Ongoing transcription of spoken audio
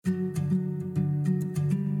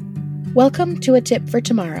Welcome to A Tip for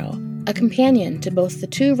Tomorrow, a companion to both the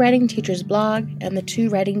Two Writing Teachers blog and the Two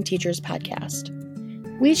Writing Teachers podcast.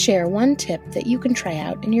 We share one tip that you can try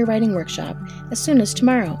out in your writing workshop as soon as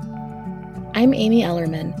tomorrow. I'm Amy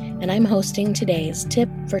Ellerman, and I'm hosting today's Tip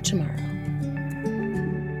for Tomorrow.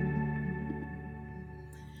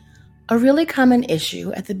 A really common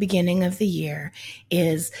issue at the beginning of the year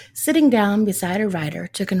is sitting down beside a writer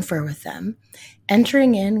to confer with them,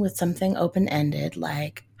 entering in with something open-ended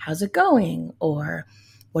like, "How's it going?" or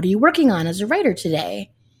 "What are you working on as a writer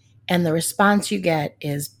today?" And the response you get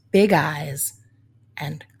is big eyes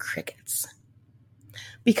and crickets.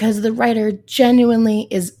 Because the writer genuinely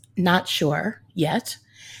is not sure yet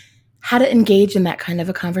how to engage in that kind of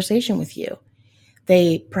a conversation with you.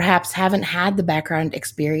 They perhaps haven't had the background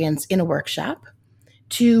experience in a workshop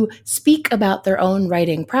to speak about their own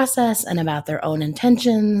writing process and about their own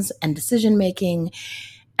intentions and decision-making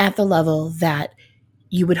at the level that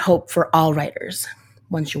you would hope for all writers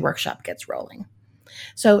once your workshop gets rolling.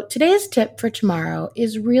 So today's tip for tomorrow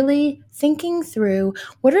is really thinking through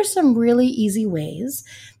what are some really easy ways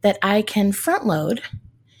that I can front load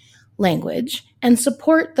language and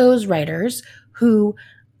support those writers who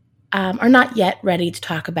are not yet ready to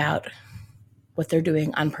talk about what they're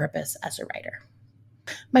doing on purpose as a writer.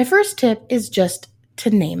 My first tip is just to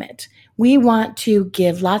name it. We want to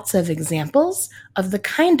give lots of examples of the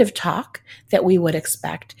kind of talk that we would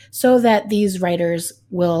expect so that these writers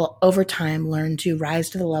will, over time, learn to rise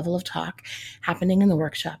to the level of talk happening in the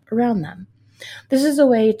workshop around them. This is a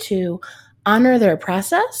way to honor their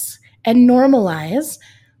process and normalize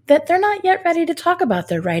that they're not yet ready to talk about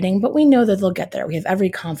their writing, but we know that they'll get there. We have every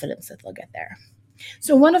confidence that they'll get there.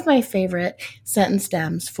 So one of my favorite sentence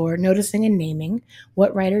stems for noticing and naming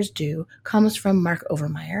what writers do comes from Mark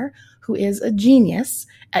Overmyer, who is a genius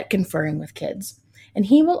at conferring with kids. And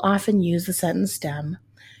he will often use the sentence stem,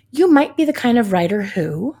 "You might be the kind of writer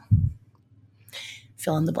who,"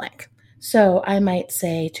 fill in the blank. So I might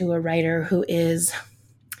say to a writer who is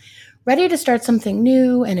ready to start something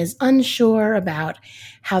new and is unsure about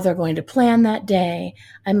how they're going to plan that day,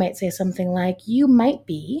 I might say something like, "You might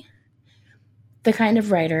be the kind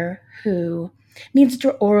of writer who needs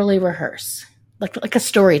to orally rehearse, like a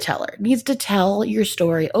storyteller, needs to tell your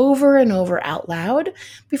story over and over out loud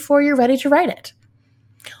before you're ready to write it."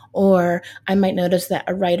 Or I might notice that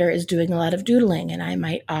a writer is doing a lot of doodling, and I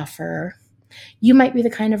might offer, "You might be the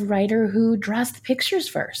kind of writer who draws the pictures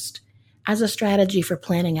first as a strategy for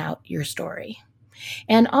planning out your story."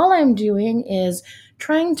 And all I'm doing is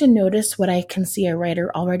trying to notice what I can see a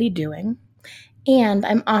writer already doing, and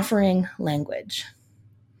I'm offering language.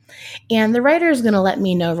 And the writer is going to let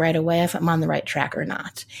me know right away if I'm on the right track or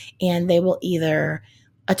not. And they will either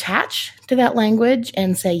attach to that language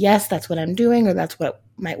and say, "Yes, that's what I'm doing," or "That's what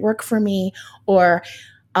might work for me," or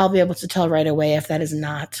I'll be able to tell right away if that is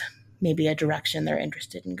not maybe a direction they're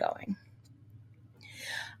interested in going.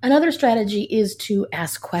 Another strategy is to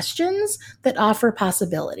ask questions that offer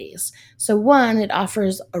possibilities. So one, it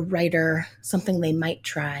offers a writer something they might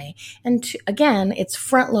try. And two, again, it's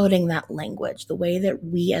front-loading that language, the way that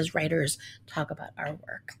we as writers talk about our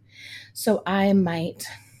work. So I might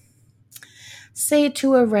say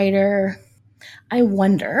to a writer, "I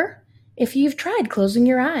wonder if you've tried closing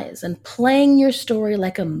your eyes and playing your story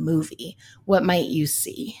like a movie, what might you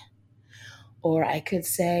see?" Or I could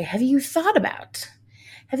say, Have you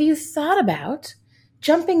thought about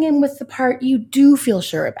jumping in with the part you do feel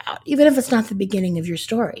sure about, even if it's not the beginning of your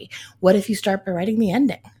story? What if you start by writing the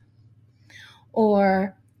ending?"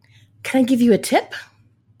 Or, "Can I give you a tip?"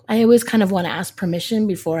 I always kind of want to ask permission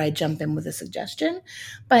before I jump in with a suggestion.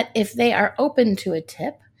 But if they are open to a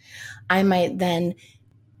tip, I might then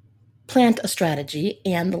plant a strategy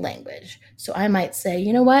and the language. So I might say,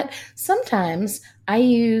 "You know what? Sometimes I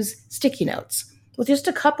use sticky notes with just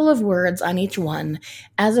a couple of words on each one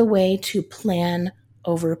as a way to plan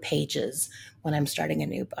over pages when I'm starting a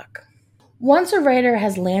new book." Once a writer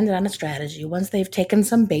has landed on a strategy, once they've taken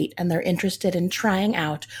some bait and they're interested in trying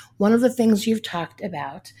out one of the things you've talked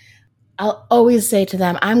about, I'll always say to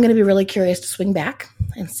them, "I'm going to be really curious to swing back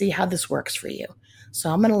and see how this works for you.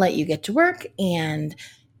 So I'm going to let you get to work, and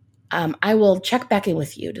I will check back in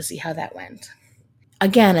with you to see how that went."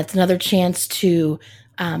 Again, it's another chance to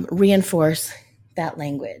reinforce that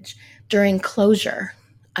language. During closure,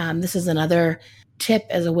 this is another tip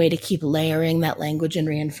as a way to keep layering that language and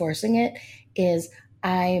reinforcing it, is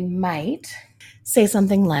I might say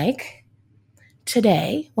something like,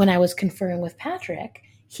 "Today, when I was conferring with Patrick,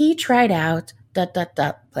 he tried out ...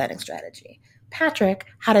 planning strategy. Patrick,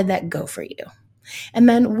 how did that go for you?" And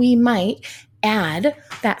then we might add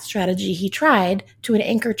that strategy he tried to an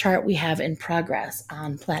anchor chart we have in progress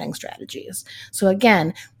on planning strategies. So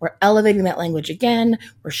again, we're elevating that language again,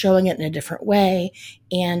 we're showing it in a different way,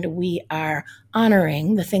 and we are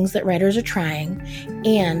honoring the things that writers are trying,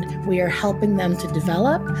 and we are helping them to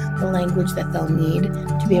develop the language that they'll need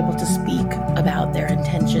to be able to speak about their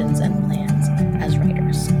intentions and plans as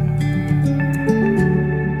writers.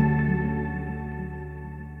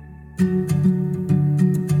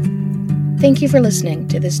 Thank you for listening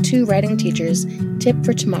to this Two Writing Teachers Tip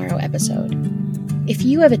for Tomorrow episode. If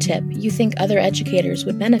you have a tip you think other educators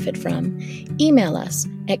would benefit from, email us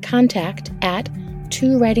at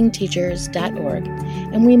contact@twowritingteachers.org,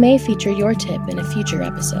 and we may feature your tip in a future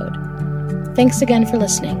episode. Thanks again for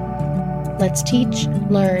listening. Let's teach,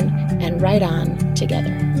 learn, and write on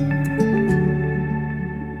together.